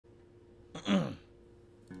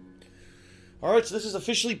Alright, so this is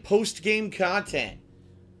officially post-game content.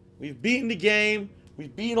 We've beaten the game.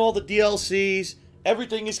 We've beaten all the DLCs.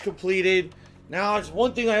 Everything is completed. Now, it's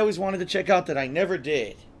one thing I always wanted to check out that I never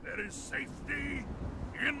did. There is safety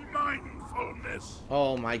in mindfulness.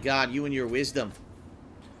 Oh my god, you and your wisdom.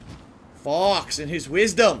 Fox and his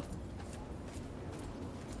wisdom.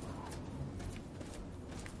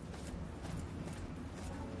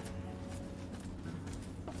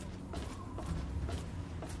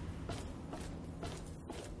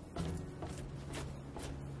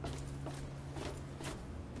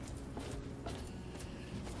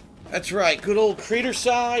 That's right, good old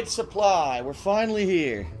Craterside Supply. We're finally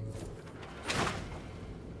here.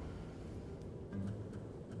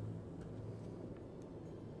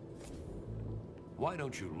 Why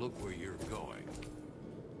don't you look where you're going?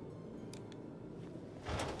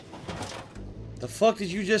 The fuck did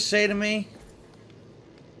you just say to me?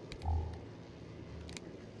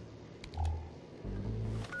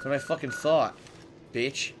 That's what I fucking thought,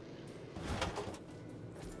 bitch.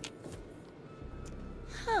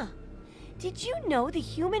 Huh. Did you know the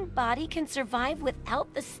human body can survive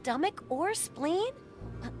without the stomach or spleen?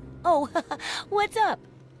 Oh, what's up?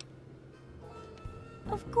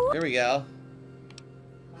 Of course. There we go.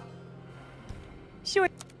 Sure.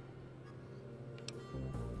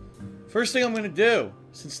 First thing I'm gonna do,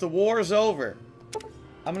 since the war is over,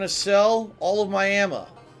 I'm gonna sell all of my ammo.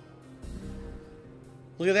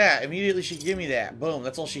 Look at that. Immediately she give me that. Boom,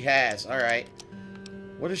 that's all she has. Alright.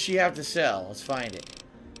 What does she have to sell? Let's find it.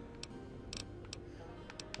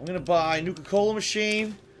 I'm gonna buy a Nuka-Cola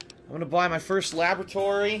machine. I'm gonna buy my first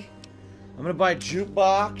laboratory. I'm gonna buy a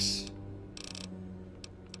jukebox.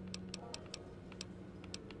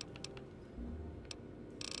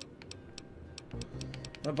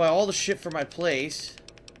 I'm gonna buy all the shit for my place.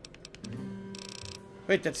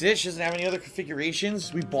 Wait, that's it? She doesn't have any other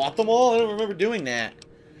configurations? We bought them all? I don't remember doing that.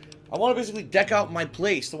 I want to basically deck out my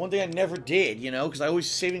place. The one thing I never did, you know, because I was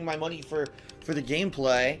saving my money for the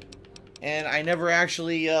gameplay. And I never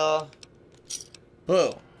actually,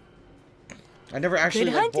 boo. I never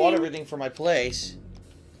actually like, bought everything for my place.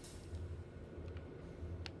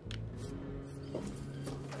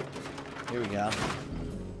 Here we go.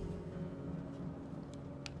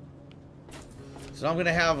 So I'm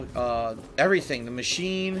gonna have everything, the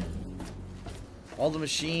machine, all the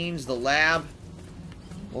machines, the lab,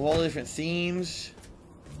 all the different themes.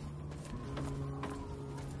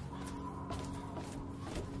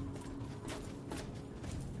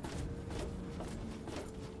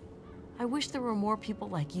 I wish there were more people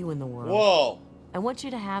like you in the world. Whoa! I want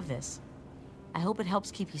you to have this. I hope it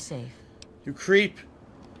helps keep you safe. You creep.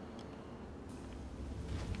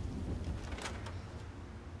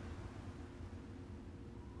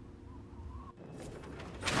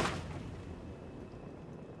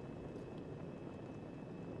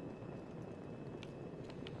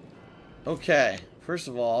 Okay, first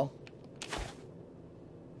of all,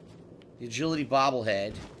 the agility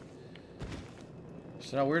bobblehead.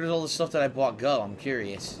 So now where does all the stuff that I bought go? I'm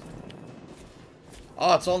curious.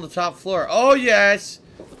 Oh, it's on the top floor. Oh, yes!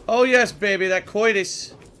 Oh, yes, baby, that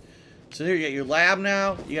coitus. So here you got your lab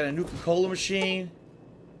now. You got a Nuka-Cola machine,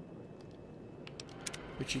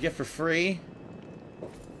 which you get for free.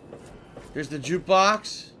 There's the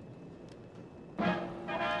jukebox.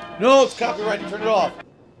 No, it's copyrighted. Turn it off.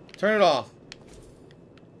 Turn it off.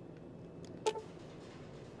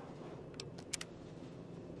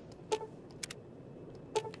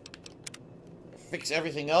 Fix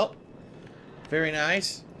everything up. Very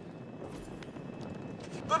nice.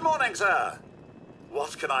 Good morning, sir.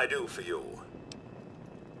 What can I do for you?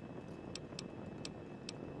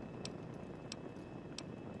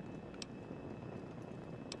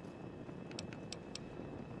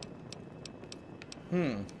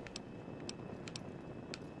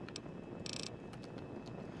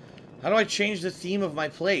 How do I change the theme of my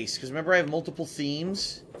place? Because remember I have multiple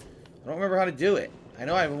themes. I don't remember how to do it. I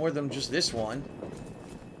know I have more than just this one.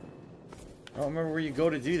 I don't remember where you go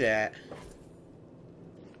to do that.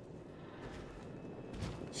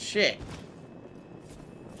 Shit.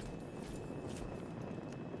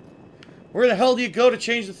 Where the hell do you go to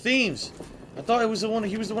change the themes? I thought it was the one.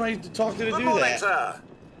 He was the one I used to talk to Good do morning, that. sir.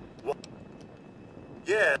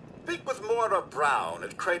 Yeah, speak with Moira Brown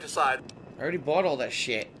at Craterside. I already bought all that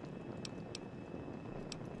shit.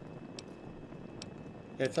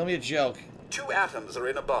 Yeah, tell me a joke. Two atoms are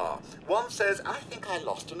in a bar. One says, I think I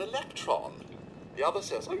lost an electron. The other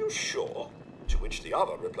says, are you sure? To which the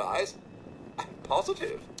other replies, I'm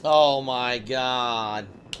positive. Oh my god.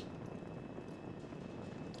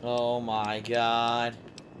 Oh my god.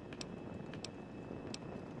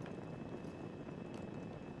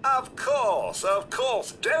 Of course, of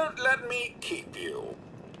course. Don't let me keep you.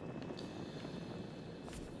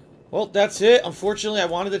 Well, that's it. Unfortunately, I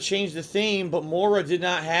wanted to change the theme, but Moira did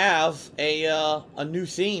not have a new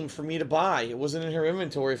theme for me to buy. It wasn't in her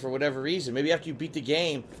inventory for whatever reason. Maybe after you beat the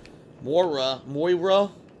game, Moira,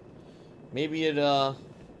 maybe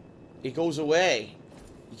it goes away.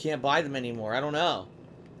 You can't buy them anymore. I don't know.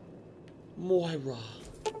 Moira.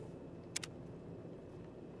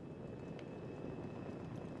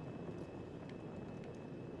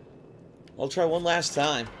 I'll try one last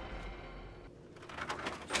time.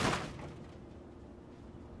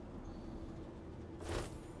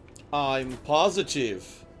 I'm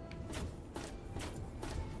positive.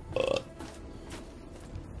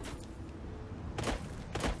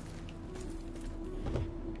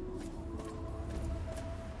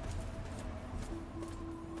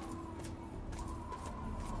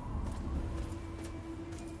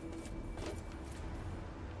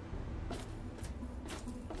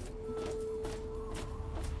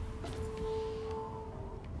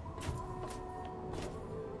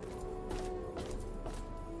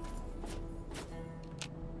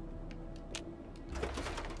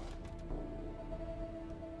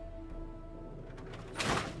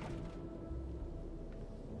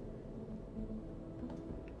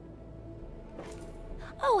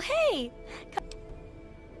 Oh, hey!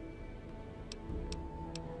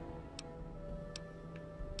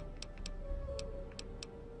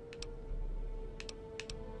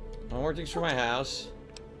 More things for my house.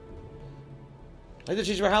 I have to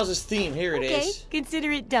change my house's theme. Here it Okay, is.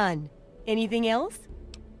 consider it done. Anything else?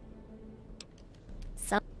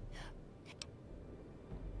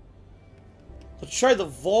 Let's try the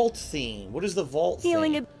vault theme. What is the vault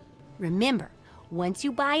theme? Remember, once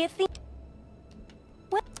you buy a theme...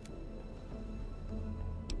 What?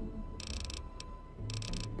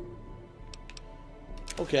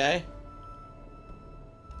 Okay.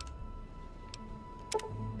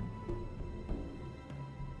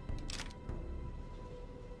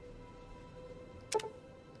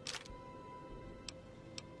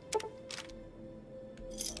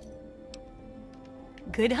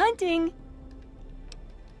 Good hunting.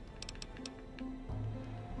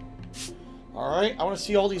 Alright, I want to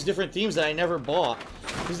see all these different themes that I never bought.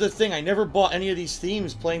 This is the thing, I never bought any of these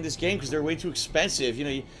themes playing this game because they're way too expensive. You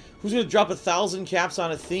know, who's going to drop 1,000 caps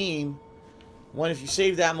on a theme when if you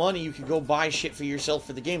save that money, you could go buy shit for yourself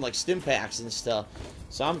for the game, like stim packs and stuff.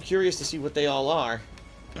 So I'm curious to see what they all are.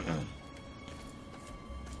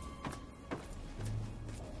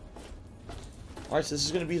 Alright, so this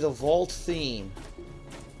is going to be the vault theme.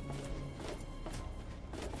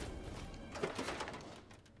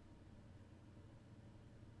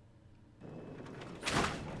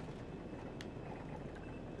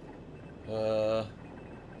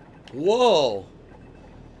 Whoa!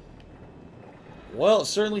 Well, it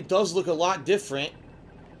certainly does look a lot different.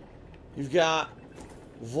 You've got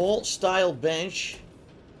vault-style bench.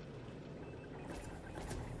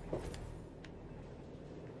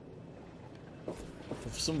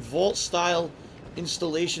 Some vault-style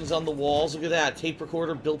installations on the walls. Look at that. Tape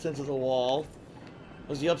recorder built into the wall.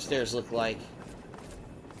 What does the upstairs look like?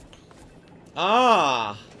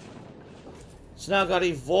 Ah! It's now got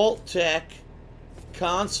a Vault-Tec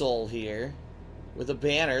console here with a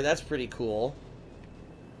banner. That's pretty cool.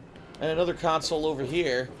 And another console over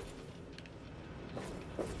here.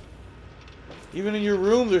 Even in your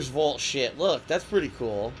room there's vault shit. Look, that's pretty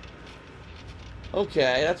cool.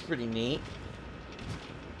 Okay, that's pretty neat.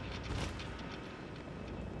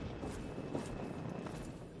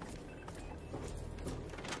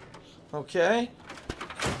 Okay.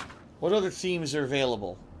 What other themes are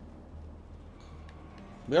available?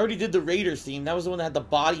 We already did the Raider theme. That was the one that had the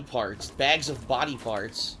body parts. Bags of body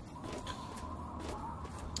parts.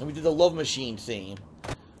 And we did the Love Machine theme.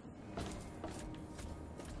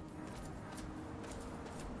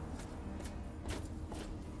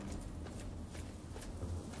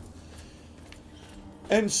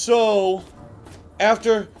 And so,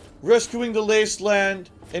 after rescuing the Wasteland,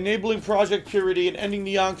 enabling Project Purity, and ending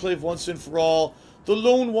the Enclave once and for all, the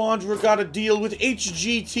Lone Wanderer got a deal with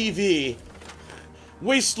HGTV.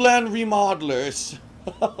 Wasteland Remodelers.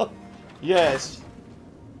 Yes.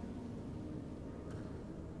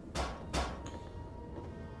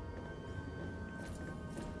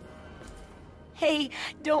 Hey,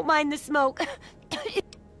 don't mind the smoke.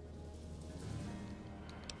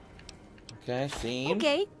 Okay, theme.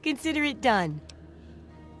 Okay, consider it done.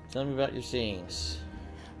 Tell me about your themes.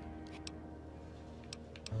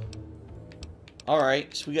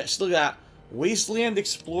 Alright, so we still got Wasteland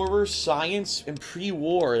Explorer, Science, and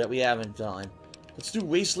Pre-War that we haven't done. Let's do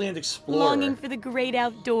Wasteland Explorer. Longing for the great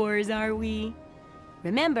outdoors, are we?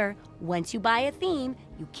 Remember, once you buy a theme,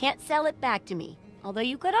 you can't sell it back to me. Although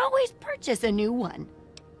you could always purchase a new one.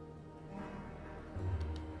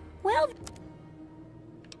 Well...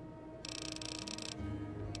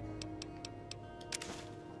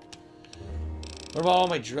 What about all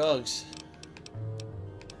my drugs?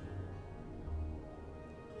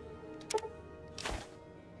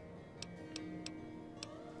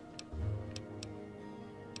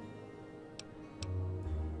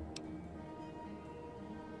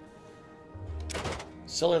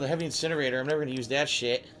 Cellar of the heavy incinerator. I'm never going to use that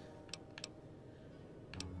shit.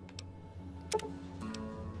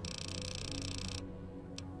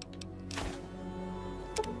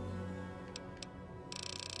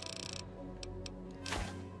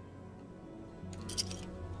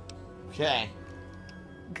 Okay.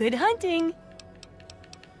 Good hunting.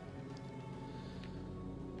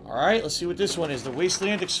 Alright, let's see what this one is. The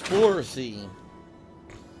Wasteland Explorer theme.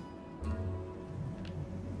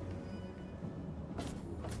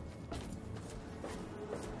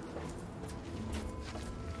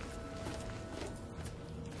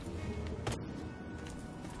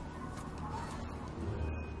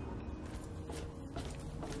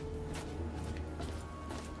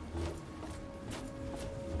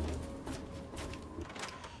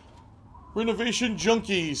 Renovation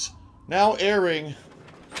Junkies, now airing.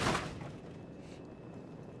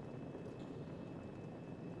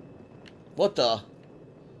 What the?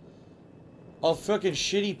 A fucking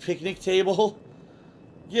shitty picnic table?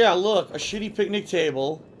 Yeah, look, a shitty picnic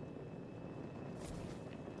table.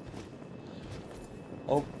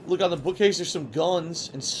 Oh, look on the bookcase, there's some guns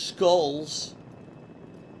and skulls.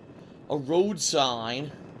 A road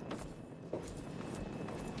sign.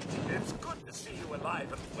 It's good to see you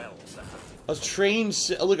alive and well, sir. A train,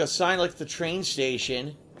 look, a sign like the train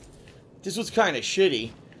station. This one's kind of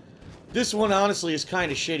shitty. This one, honestly, is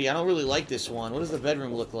kind of shitty. I don't really like this one. What does the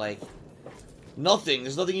bedroom look like? Nothing.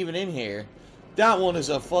 There's nothing even in here. That one is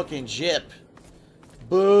a fucking jip.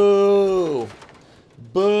 Boo!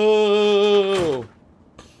 Boo!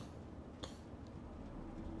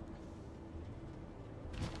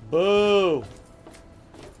 Boo!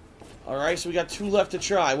 Alright, so we got 2 left to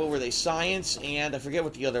try. What were they? Science, and I forget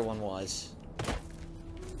what the other one was.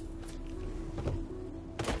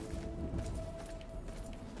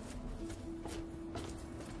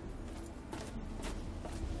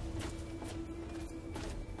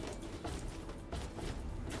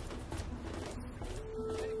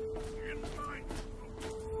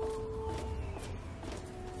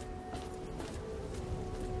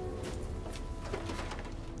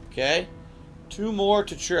 Okay, 2 more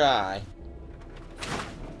to try.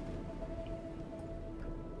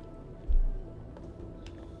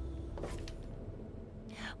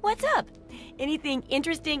 What's up? Anything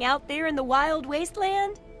interesting out there in the wild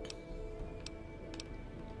wasteland?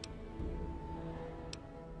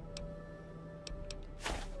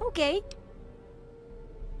 Okay.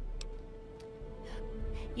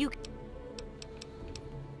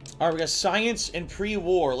 Alright, we got science and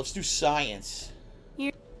pre-war. Let's do science.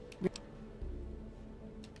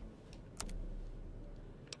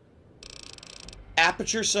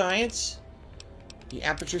 Aperture Science. The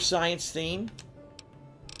Aperture Science theme.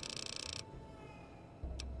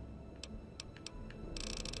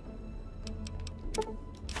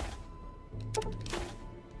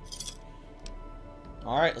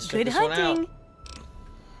 Alright, let's check this one out.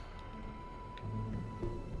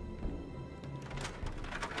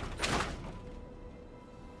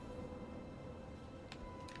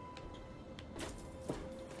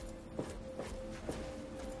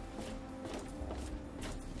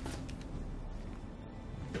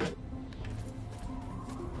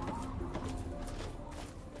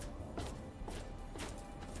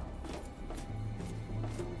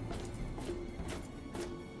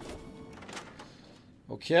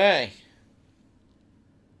 Okay.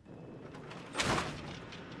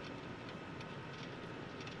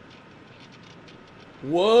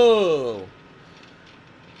 Whoa.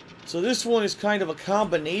 So this one is kind of a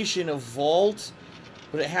combination of vault,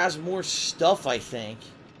 but it has more stuff, I think.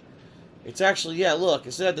 It's actually, yeah, look,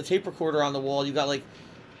 instead of the tape recorder on the wall, you got like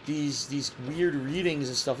these weird readings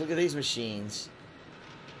and stuff. Look at these machines.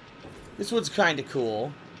 This one's kind of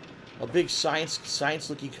cool. A big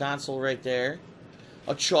science-looking console right there.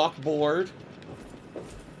 A chalkboard.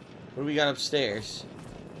 What do we got upstairs?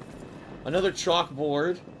 Another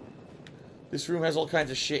chalkboard. This room has all kinds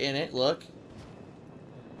of shit in it, look.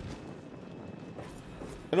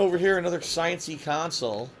 And over here, another sciencey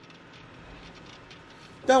console.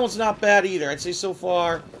 That one's not bad either. I'd say so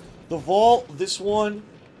far, the vault, this one,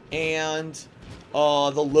 and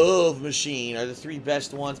the Love Machine are the 3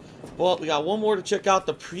 best ones. But we got one more to check out,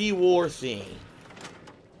 the pre-war theme.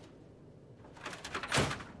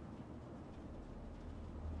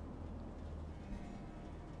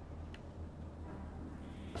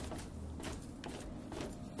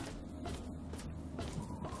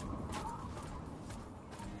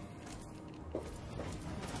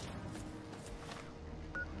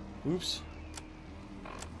 Oops.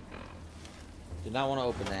 Did not want to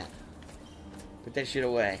open that. Put that shit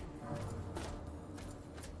away.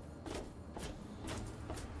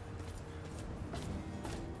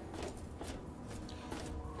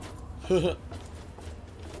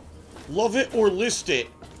 Love it or list it.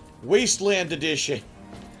 Wasteland Edition.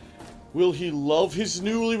 Will he love his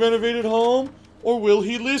newly renovated home, or will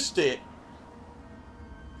he list it?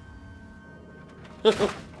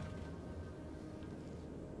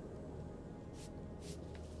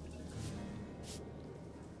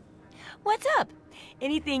 What's up?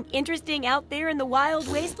 Anything interesting out there in the wild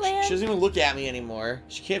wasteland? She doesn't even look at me anymore.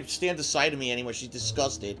 She can't stand the sight of me anymore. She's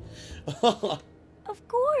disgusted. Of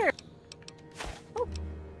course.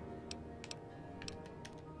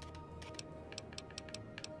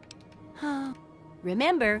 Oh.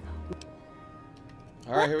 Remember.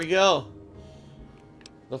 Alright, here we go.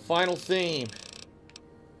 The final theme.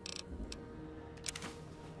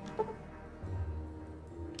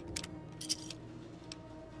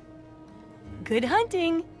 Good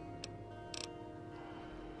hunting.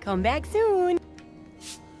 Come back soon.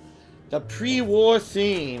 The pre-war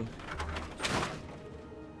theme.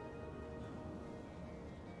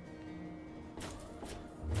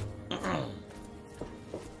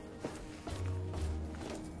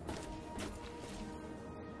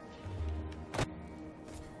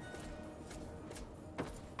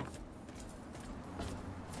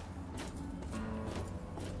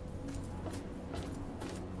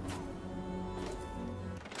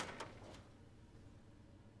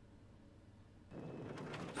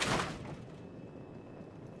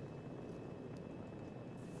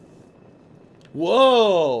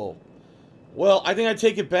 Whoa! Well, I think I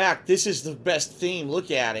take it back. This is the best theme. Look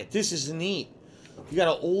at it. This is neat. You got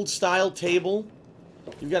an old style table.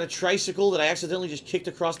 You've got a tricycle that I accidentally just kicked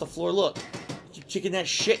across the floor. Look. Keep kicking that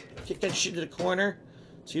shit. Kick that shit to the corner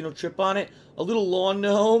so you don't trip on it. A little lawn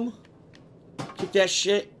gnome. Kick that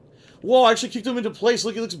shit. Whoa, I actually kicked him into place.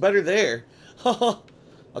 Look, it looks better there.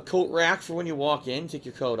 A coat rack for when you walk in. Take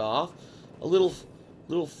your coat off. A little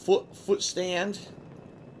foot stand.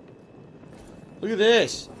 Look at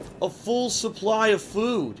this. A full supply of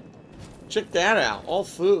food. Check that out. All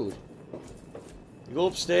food. You go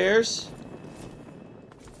upstairs.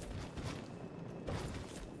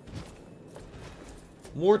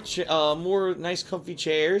 More nice comfy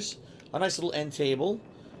chairs. A nice little end table.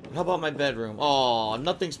 How about my bedroom? Oh,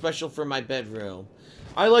 nothing special for my bedroom.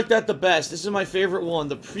 I like that the best. This is my favorite one.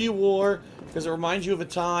 The pre-war, because it reminds you of a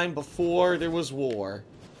time before there was war.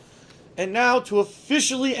 And now, to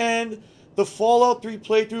officially end the Fallout 3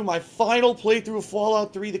 playthrough, my final playthrough of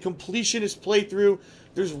Fallout 3, the completionist playthrough,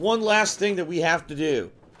 there's one last thing that we have to do.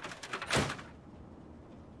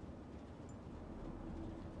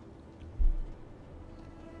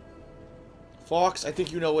 Fox, I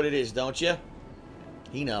think you know what it is, don't you?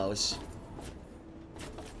 He knows.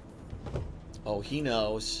 Oh, he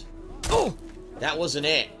knows. Oh! That wasn't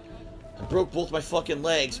it. I broke both my fucking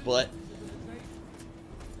legs, but...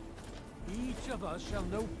 Each of us shall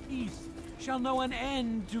know peace, shall know an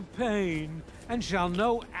end to pain, and shall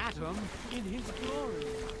know Atom in his glory.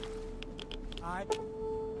 I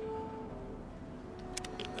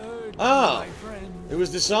urge Oh! my friends, It was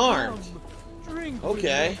disarmed. come, drink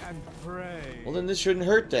Okay. with me and pray. Well, then this shouldn't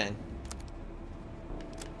hurt, then.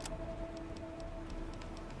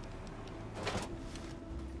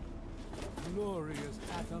 Glorious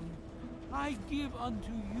Atom, I give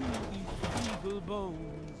unto you these feeble bones.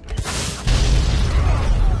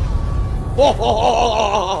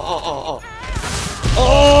 Oh!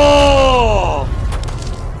 Oh!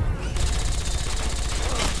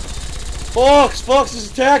 Fox! Fox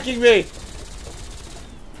is attacking me!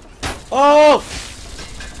 Oh!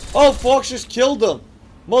 Oh, Fox just killed him!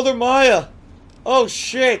 Mother Maya! Oh,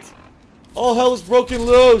 shit! All hell is broken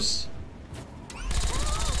loose!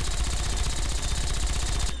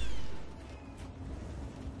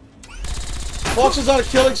 Fox is on a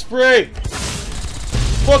killing spree!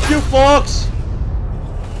 Fuck you, Fox!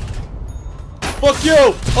 Fuck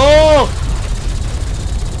you! Oh!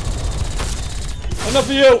 Enough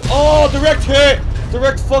of you! Oh, direct hit!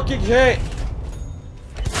 Direct fucking hit!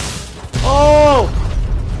 Oh!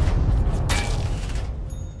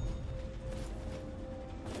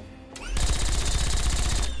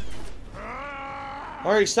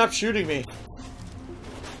 Alright, stop shooting me.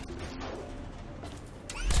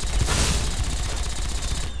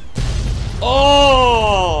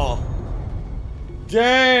 Oh!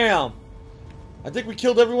 Damn! I think we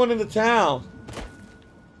killed everyone in the town.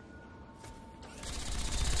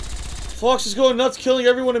 Fox is going nuts killing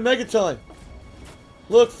everyone in Megaton.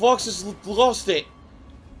 Look, Fox has lost it.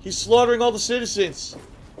 He's slaughtering all the citizens.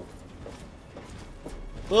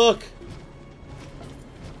 Look.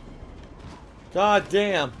 God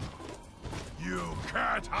damn. You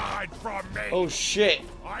can't hide from me. Oh shit.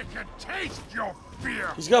 I can taste your fear.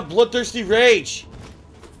 He's got bloodthirsty rage.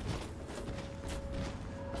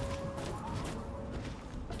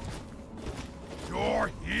 You're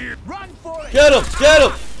here. Run for it. Get him! Get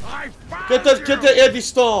him! I found Get the Andy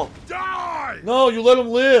Storm. Die. No, you let him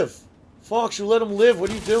live. Fox, you let him live. What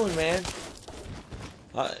are you doing, man?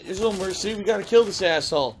 There's no mercy. We gotta kill this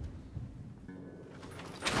asshole.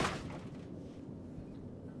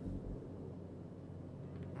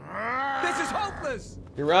 This is hopeless!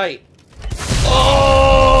 You're right. Oh!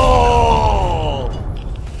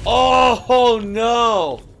 Oh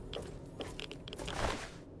no!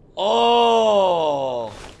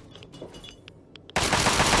 Oh!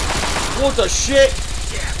 What the shit?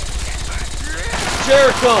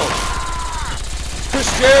 Jericho!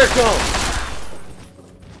 Chris Jericho!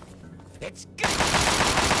 It's good!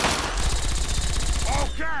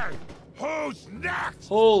 Okay. Who's next?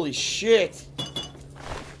 Holy shit!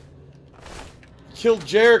 Killed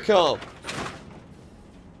Jericho!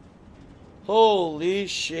 Holy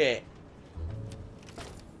shit!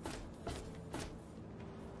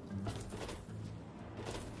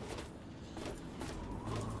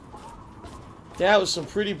 That was some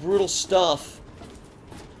pretty brutal stuff.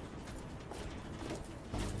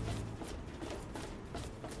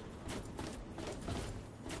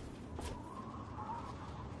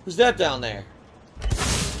 Who's that down there?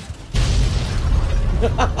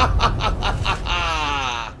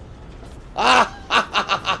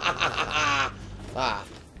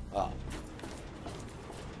 Oh.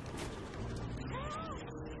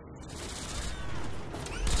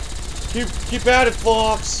 Keep at it,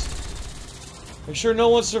 Fox. Make sure no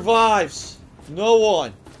one survives. No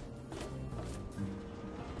one.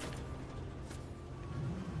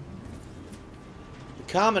 The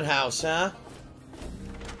common house, huh?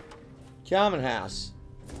 Common house.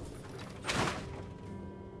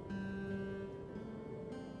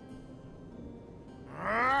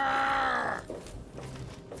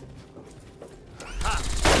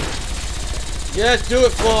 Yes, do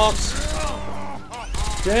it, Fox.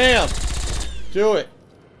 Damn. Do it.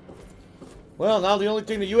 Well, now the only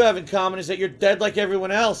thing that you have in common is that you're dead like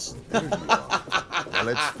everyone else. Now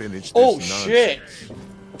let's finish this Oh, nonsense. shit.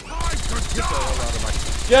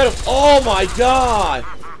 I Get him. Oh, my God.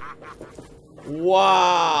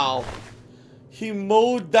 Wow. He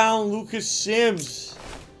mowed down Lucas Sims.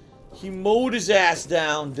 He mowed his ass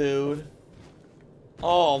down, dude.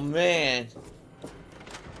 Oh, man.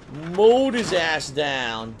 Mowed his ass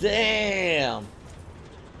down. Damn.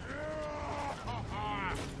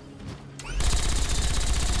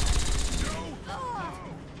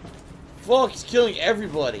 Fuck, he's killing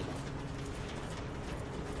everybody.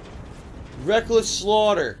 Reckless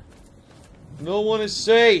slaughter. No one is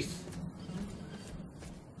safe.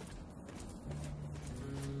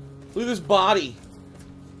 Look at this body.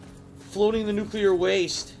 Floating in the nuclear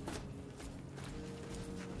waste.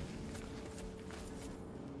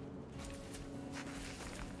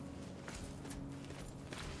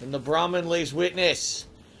 And the Brahmin lays witness.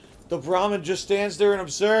 The Brahmin just stands there and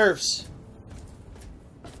observes.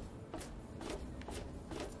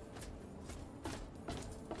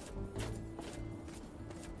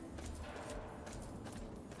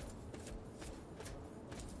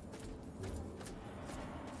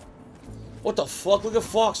 What the fuck? Look at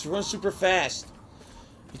Fox. He runs super fast.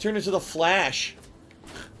 He turned into the Flash.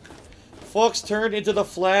 Fox turned into the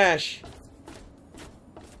Flash.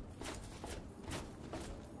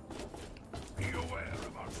 Be aware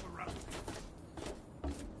of our surroundings.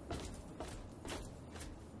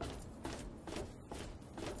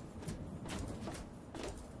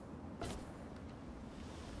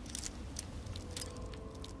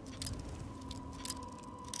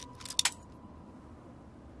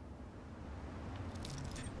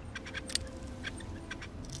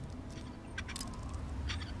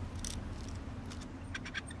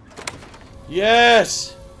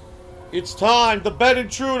 Yes! It's time! The bed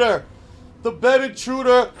intruder! The bed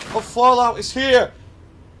intruder of Fallout is here!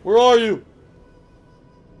 Where are you?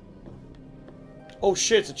 Oh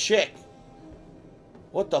shit, it's a chick.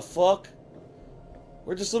 What the fuck?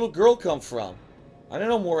 Where'd this little girl come from? I didn't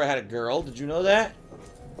know Mora had a girl. Did you know that?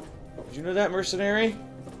 Did you know that, mercenary?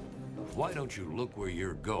 Why don't you look where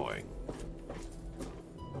you're going?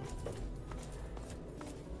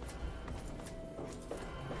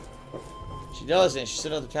 She doesn't. She's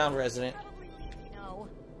another town resident. No.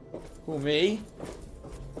 Who, me?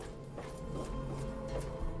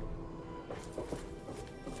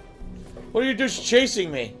 What are you just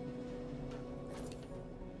chasing me?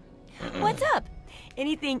 What's up?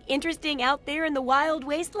 Anything interesting out there in the wild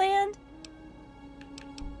wasteland?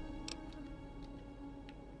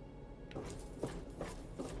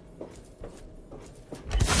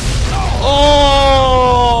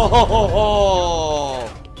 Oh!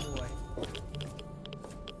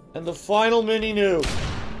 And the final mini nuke.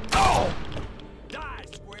 Oh! Die,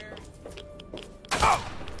 square!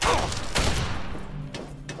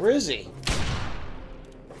 Where is he?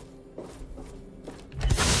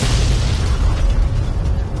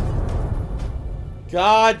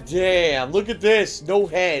 God damn, look at this. No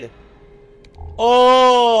head.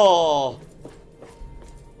 Oh!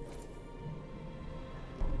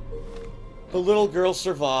 The little girl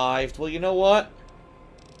survived. Well, you know what?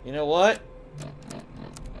 You know what?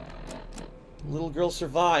 Little girl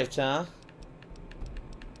survived, huh?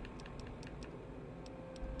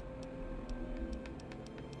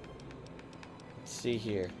 Let's see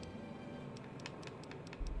here.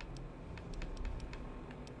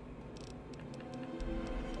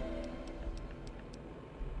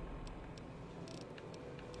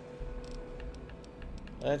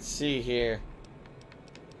 Let's see here.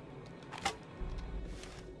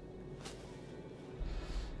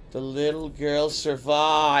 The little girl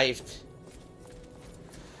survived.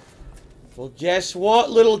 Well, guess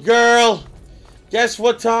what, little girl? Guess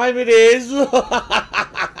what time it is?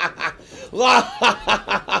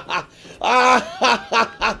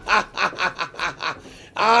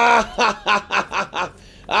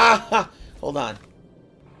 Hold on.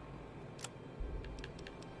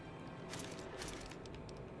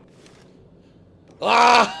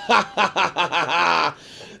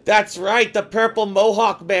 That's right, the purple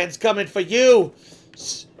mohawk man's coming for you.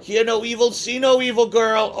 Hear no evil, see no evil,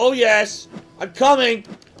 girl. Oh yes, I'm coming.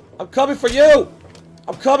 I'm coming for you.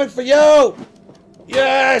 I'm coming for you.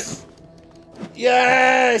 Yes.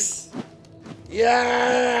 Yes.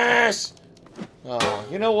 Yes. Oh,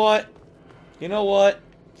 you know what? You know what?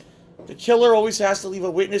 The killer always has to leave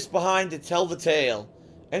a witness behind to tell the tale.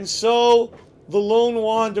 And so, the lone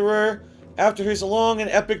wanderer, after his long and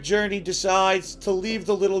epic journey, decides to leave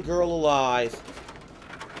the little girl alive.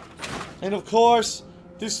 And of course,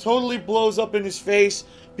 this totally blows up in his face,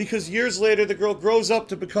 because years later the girl grows up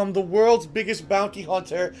to become the world's biggest bounty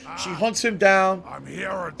hunter. She hunts him down I'm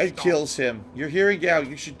here and kills him. You're hearing out.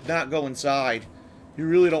 You should not go inside. You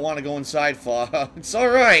really don't want to go inside, far. It's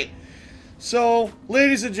alright. So,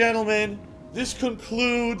 ladies and gentlemen, this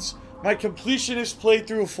concludes my completionist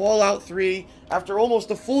playthrough of Fallout 3. After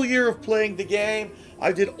almost a full year of playing the game,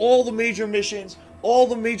 I did all the major missions, all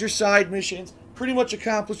the major side missions, pretty much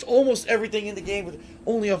accomplished almost everything in the game with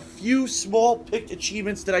only a few small picked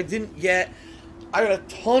achievements that I didn't get. I had a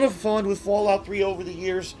ton of fun with Fallout 3 over the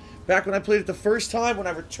years. Back when I played it the first time, when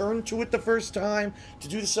I returned to it the first time to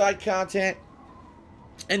do the side content.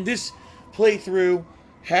 And this playthrough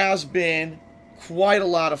has been quite a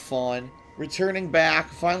lot of fun. Returning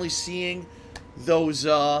back, finally seeing those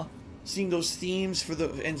themes for the,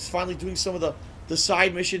 and finally doing some of the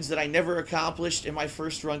side missions that I never accomplished in my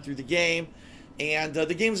first run through the game. And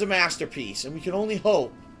the game's a masterpiece, and we can only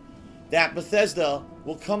hope that Bethesda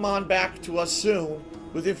will come on back to us soon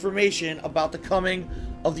with information about the coming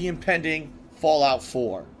of the impending Fallout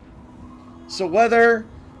 4. So whether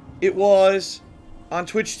it was on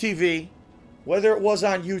Twitch TV, whether it was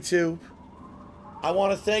on YouTube, I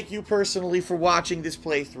want to thank you personally for watching this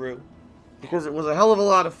playthrough, because it was a hell of a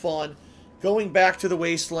lot of fun going back to the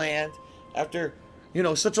Wasteland after, you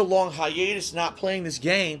know, such a long hiatus not playing this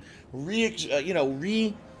game,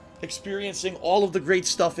 re-experiencing all of the great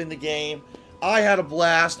stuff in the game. I had a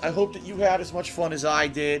blast. I hope that you had as much fun as I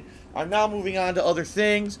did. I'm now moving on to other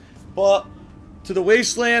things, but to the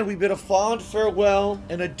Wasteland, we bid a fond farewell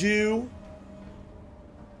and adieu.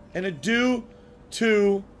 And adieu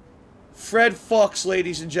to Fred Fox,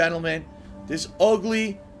 ladies and gentlemen. This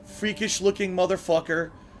ugly, freakish-looking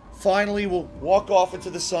motherfucker finally will walk off into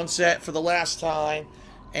the sunset for the last time,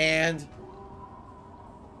 and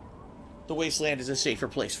the Wasteland is a safer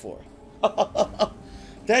place for him.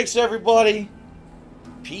 Thanks, everybody.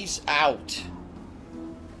 Peace out.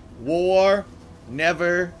 War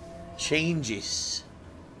never changes.